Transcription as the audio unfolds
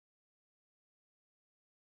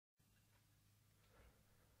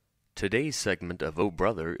Today's segment of Oh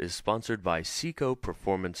Brother is sponsored by Seco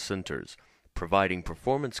Performance Centers, providing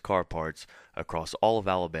performance car parts across all of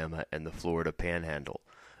Alabama and the Florida Panhandle.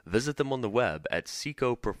 Visit them on the web at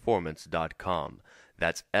secoperformance.com.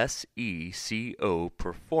 That's SECO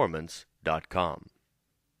Performance.com.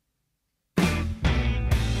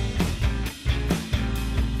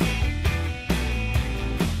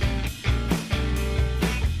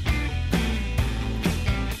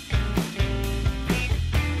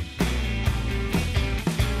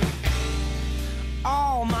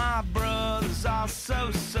 All my brothers are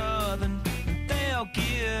so southern, they'll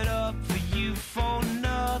get up for you for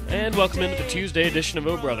nothing. And welcome into the Tuesday edition of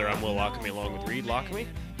Oh Brother. I'm Will Lochamy along with Reed Lochamy.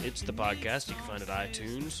 It's the podcast. You can find it at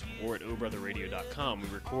iTunes or at ohbrotherradio.com. We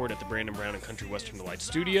record at the Brandon Brown and Country Western Delight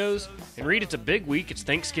Studios. And Reed, it's a big week. It's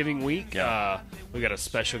Thanksgiving week. Yeah. We got a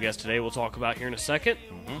special guest today we'll talk about here in a second.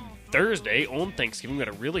 Thursday, on Thanksgiving, we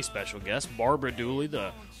got a really special guest. Barbara Dooley,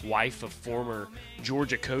 the wife of former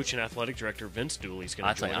Georgia coach and athletic director Vince Dooley, is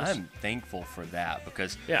going to join us. I'm thankful for that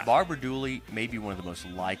because Yeah. Barbara Dooley may be one of the most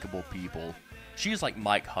likable people. She is like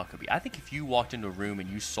Mike Huckabee. I think if you walked into a room and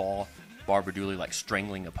you saw Barbara Dooley like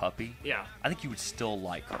strangling a puppy, Yeah. I think you would still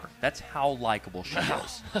like her. That's how likable she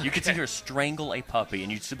is. You could see her strangle a puppy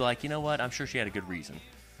and you'd still be like, you know what? I'm sure she had a good reason.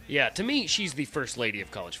 Yeah, to me, she's the first lady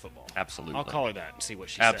of college football. Absolutely. I'll call her that and see what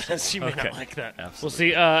she Absolutely. says. She may Okay. not like that. Absolutely. We'll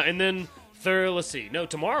see. And then let's see. No,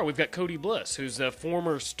 tomorrow we've got Cody Bliss, who's a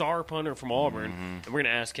former star punter from Auburn, and we're going to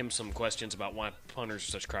ask him some questions about why punters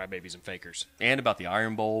are such crybabies and fakers. And about the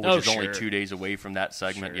Iron Bowl, which is only sure. 2 days away from that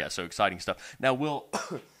segment. Sure. Yeah, so exciting stuff. Now, Will,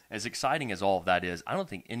 as exciting as all of that is, I don't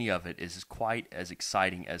think any of it is quite as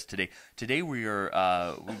exciting as today. Today we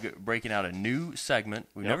are breaking out a new segment.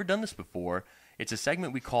 We've never done this before. It's a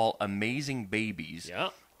segment we call Amazing Babies. Yeah.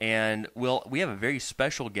 And, Will, we have a very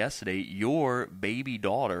special guest today. Your baby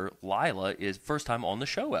daughter, Lyla, is first time on the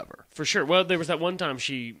show ever. For sure. Well, there was that one time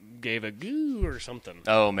she gave a goo or something.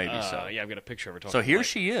 Oh, maybe so. Yeah, I've got a picture of her talking. So here like-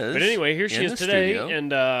 she is. But anyway, here she in is the today, studio.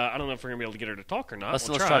 and I don't know if we're going to be able to get her to talk or not. Let's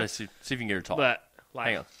We'll try to see if you can get her to talk. But, Lila,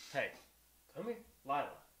 Hang on. hey, come here. Lila,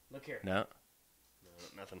 look here. No,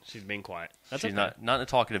 Nothing. She's being quiet. That's she's okay. not in a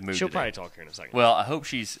talkative mood She'll today. probably talk here in a second. Well, I hope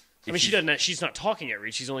she's... I mean, she doesn't. She's not talking yet,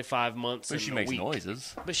 Reed. She's only 5 months. But and she a makes week.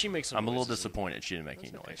 noises. But she makes some I'm a little noises. disappointed she didn't make any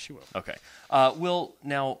okay, noise. she will. Okay. Will,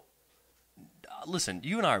 now, listen,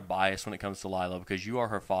 you and I are biased when it comes to Lyla because you are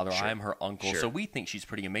her father. Sure. I am her uncle. Sure. So we think she's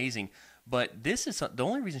pretty amazing. But this is the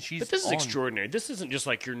only reason she's But this is on- extraordinary. This isn't just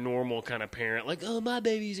like your normal kind of parent, like, oh, my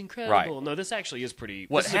baby's incredible. Right. No, this actually is pretty.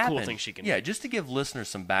 What this is happened, a cool thing she can yeah, do. just to give listeners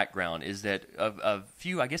some background, is that a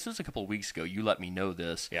few, I guess it was a couple of weeks ago, you let me know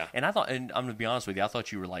this. Yeah. And I thought, and I'm going to be honest with you, I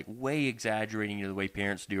thought you were like way exaggerating, the way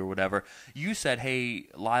parents do or whatever. You said, hey,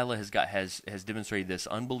 Lyla has demonstrated this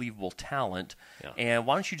unbelievable talent. Yeah. And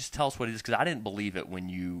why don't you just tell us what it is? Because I didn't believe it when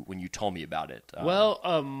you told me about it. Well,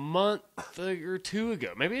 a month or two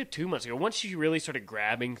ago, maybe 2 months ago, once she really started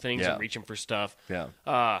grabbing things Yeah. and reaching for stuff, Yeah.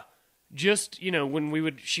 just,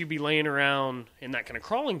 when she'd be laying around in that kind of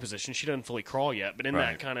crawling position. She doesn't fully crawl yet, but in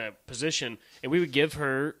Right. that kind of position, and we would give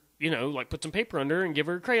her, like put some paper under her and give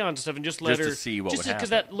her crayons and stuff and just let Just to her see what would because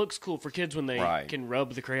that looks cool for kids when they Right. can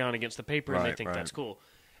rub the crayon against the paper and they Right, think right. that's cool.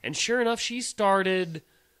 And sure enough, she started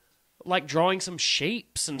like drawing some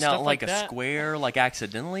shapes and Now, stuff like like a that. square, like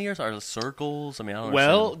accidentally, or circles? I mean, I don't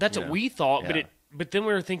Well, understand. that's what we thought, Yeah. but then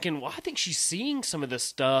we were thinking, well, I think she's seeing some of this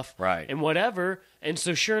stuff, Right. and whatever. And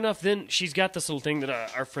so, sure enough, then she's got this little thing that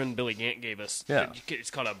our friend Billy Gant gave us. Yeah. It's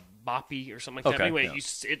called a boppy or something like that. Okay, Anyway,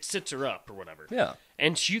 yeah. it sits her up or whatever. Yeah.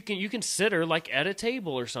 And you can sit her like at a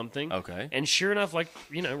table or something. Okay. And sure enough, like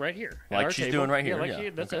right here, at Like our she's table. doing right here, Yeah, like yeah.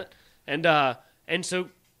 here. That's Okay. it. And so,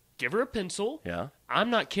 give her a pencil. Yeah. I'm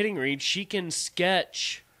not kidding, Reed. She can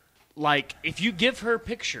sketch, like, if you give her a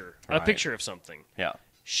picture Right. of something, Yeah.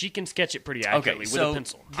 she can sketch it pretty Okay, accurately with so a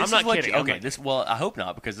pencil. this I'm is not what kidding. you- I'm okay, not this well, I hope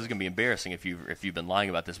not, because this is going to be embarrassing if you've been lying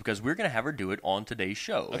about this, because we're going to have her do it on today's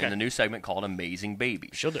show Okay. in the new segment called Amazing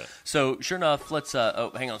Babies. She'll do it. So sure enough, let's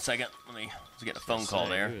hang on a second. Let's get a phone call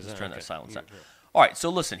there. Who is Let's that? turn that Okay. silence on. All right, so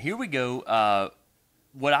listen, here we go.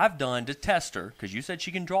 What I've done to test her, because you said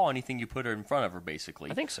she can draw anything you put her in front of her,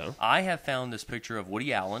 basically. I think so. I have found this picture of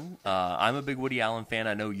Woody Allen. I'm a big Woody Allen fan.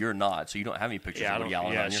 I know you're not, so you don't have any pictures Yeah, of Woody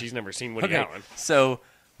Allen on your... she's never seen Woody Okay, Allen. so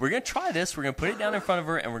we're going to try this. We're going to put it down in front of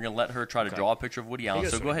her, and we're going to let her try to draw a picture of Woody Allen.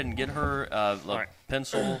 goes So for go it. ahead and get her right.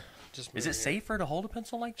 pencil. Just Is it safer to hold a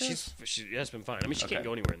pencil like this? It's been fine. I mean, she can't Okay.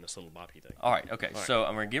 go anywhere in this little boppy thing. All right, okay. So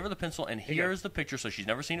I'm going to give her the pencil, and you go. here's the picture. So she's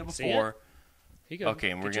never seen it See it? before. Here you go. Okay,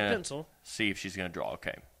 and we're Get your going to pencil. see if she's going to draw.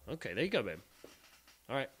 Okay. Okay, there you go, babe.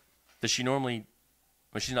 All right. Does she normally...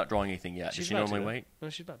 Well, she's not drawing anything yet. Does She's she about normally to. wait? No,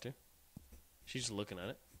 she's about to. She's just looking at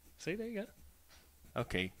it. See, there you go.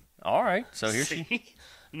 Okay. All right. So here she. See?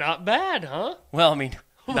 Not bad, huh? Well, I mean,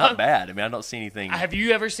 not bad. I mean, I don't see anything. Have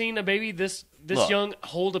you ever seen a baby this Look. young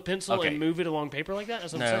hold a pencil Okay. and move it along paper like that?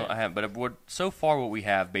 That's what I'm No, saying. I haven't. But so far, what we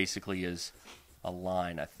have basically is a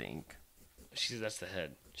line, I think. That's the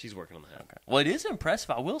head. She's working on the head. Okay. Well, it is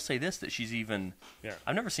impressive. I will say this, that she's even... Yeah.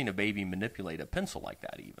 I've never seen a baby manipulate a pencil like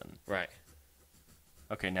that even. Right.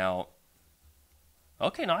 Okay, now...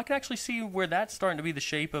 Okay, now I can actually see where that's starting to be the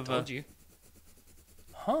shape of Told you.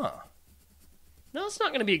 Huh. No, it's not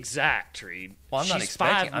going to be exact, Reed. Well, I'm not She's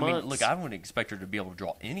expecting... 5 I mean, months. look, I wouldn't expect her to be able to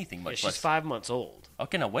draw anything much She's less... 5 months old.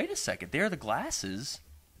 Okay, now wait a second. There are the glasses.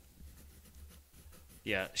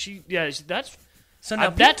 Yeah, that's... So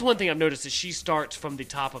now that's one thing I've noticed is she starts from the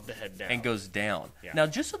top of the head down. and goes down. Yeah. Now,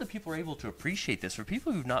 just so that people are able to appreciate this, for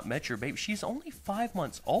people who've not met your baby, she's only 5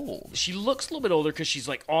 months old. She looks a little bit older because she's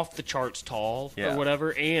like off the charts tall Yeah. or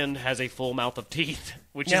whatever, and has a full mouth of teeth,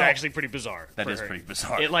 which is Now- actually pretty bizarre. That for is her. pretty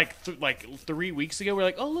bizarre. It like 3 weeks ago, we're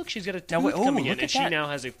like, oh look, she's got a tooth Now, wait, oh, coming look in, at and she that. now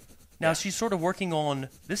has a Now, she's sort of working on...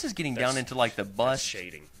 This is getting down into, like, the bust.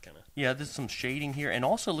 shading kind of. Yeah, there's some shading here. And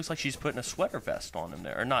also, it looks like she's putting a sweater vest on him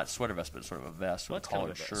there. Or not sweater vest, but sort of a vest with What's a kind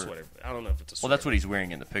collared of a shirt. sweater? I don't know if it's a sweater. Well, that's what he's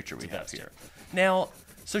wearing in the picture we It's a have vest, here. Now,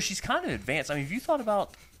 so she's kind of advanced. I mean, have you thought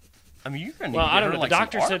about... I mean, you're going to Well, need to I get don't her, know. like, The some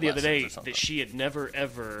doctor art said the other lessons day or something. that she had never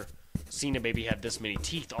ever seen a baby have this many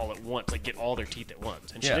teeth all at once, like get all their teeth at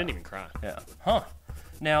once, and she Yeah. didn't even cry. Yeah. Huh.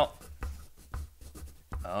 Now...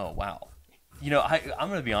 Oh, wow. You know, I'm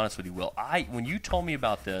going to be honest with you, Will. When you told me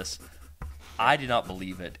about this... I did not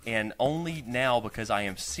believe it, and only now because I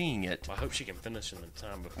am seeing it. Well, I hope she can finish in the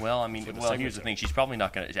time before. Well, I mean, before well, segment's here's the over. thing. She's probably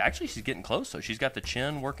not going to... Actually, she's getting close, though. She's got the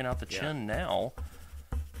chin, working out the Yeah. chin now.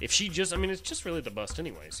 If she just, I mean, it's just really the bust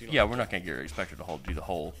anyway. So you don't Yeah, we're not going to expect her to do the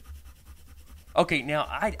whole... Okay, now,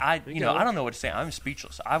 I don't know what to say. I'm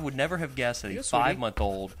speechless. I would never have guessed that a Yes, sweetie.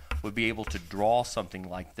 5-month-old would be able to draw something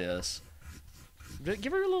like this.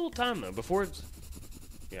 Give her a little time though before it's.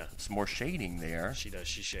 Yeah, Some more shading there. she does.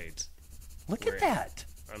 She shades. Look Where- at that.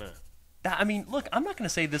 I know. I mean, look, I'm not going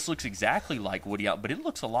to say this looks exactly like Woody Allen, but it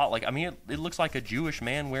looks a lot like... I mean, it looks like a Jewish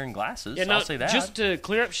man wearing glasses. Yeah, no, I'll say that. just to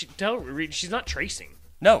clear up, she's not tracing.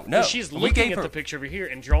 No. She's We looking gave at her- the picture over here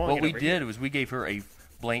and drawing. What it we over did here. was we gave her a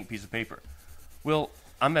blank piece of paper. Well,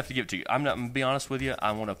 I'm going to have to give it to you. I'm going to be honest with you.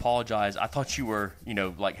 I want to apologize. I thought you were,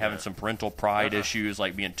 like having some parental pride issues,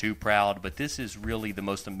 like being too proud. But this is really the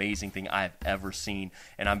most amazing thing I have ever seen.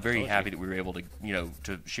 And I'm very happy that we were able to,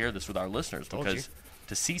 to share this with our listeners because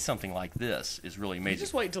to see something like this is really You amazing.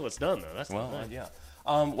 just wait until it's done though. That's Well, the thing. yeah.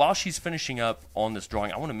 While she's finishing up on this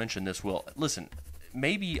drawing, I want to mention this, Will. Listen,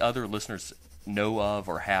 maybe other listeners know of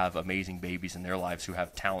or have amazing babies in their lives who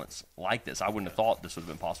have talents like this. I wouldn't have thought this would have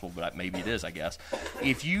been possible, but maybe it is, I guess.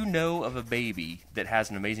 If you know of a baby that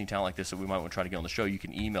has an amazing talent like this that we might want to try to get on the show, you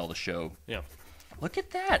can email the show. Yeah. Look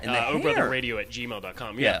at that. And the hair.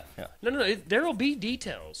 obrotherradio@gmail.com. Yeah. No. There will be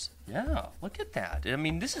details. Yeah, look at that. I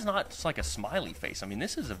mean, this is not just like a smiley face. I mean,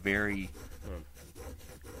 this is a very...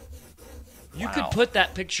 You Wow. could put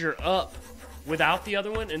that picture up without the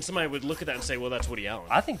other one, and somebody would look at that and say, well, that's Woody Allen.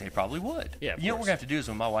 I think they probably would. Yeah, of you know what we're course. going to have to do is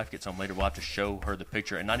when my wife gets home later, we'll have to show her the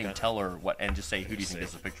picture and not even tell her what, and just say, who do you think this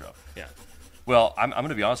is a picture of? Yeah. Well, I'm going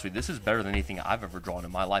to be honest with you. This is better than anything I've ever drawn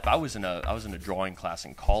in my life. I was in a drawing class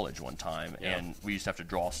in college one time, Yeah. and we used to have to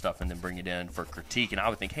draw stuff and then bring it in for critique. And I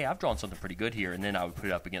would think, hey, I've drawn something pretty good here, and then I would put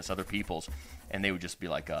it up against other people's, and they would just be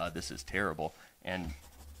like, this is terrible. And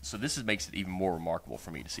so makes it even more remarkable for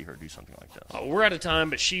me to see her do something like this. We're out of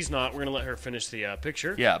time, but she's not. We're going to let her finish the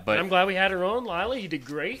picture. Yeah, but- And I'm glad we had her on. Lyla, you did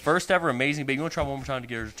great. First ever amazing baby. You want to try one more time to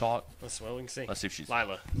get her to talk? That's what we can see. Let's see if she's...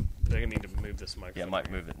 Lyla. They're going to need to move this microphone. Yeah, I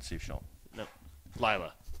might move it and see if she'll... No.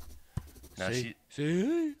 Lyla. Now she...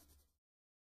 See?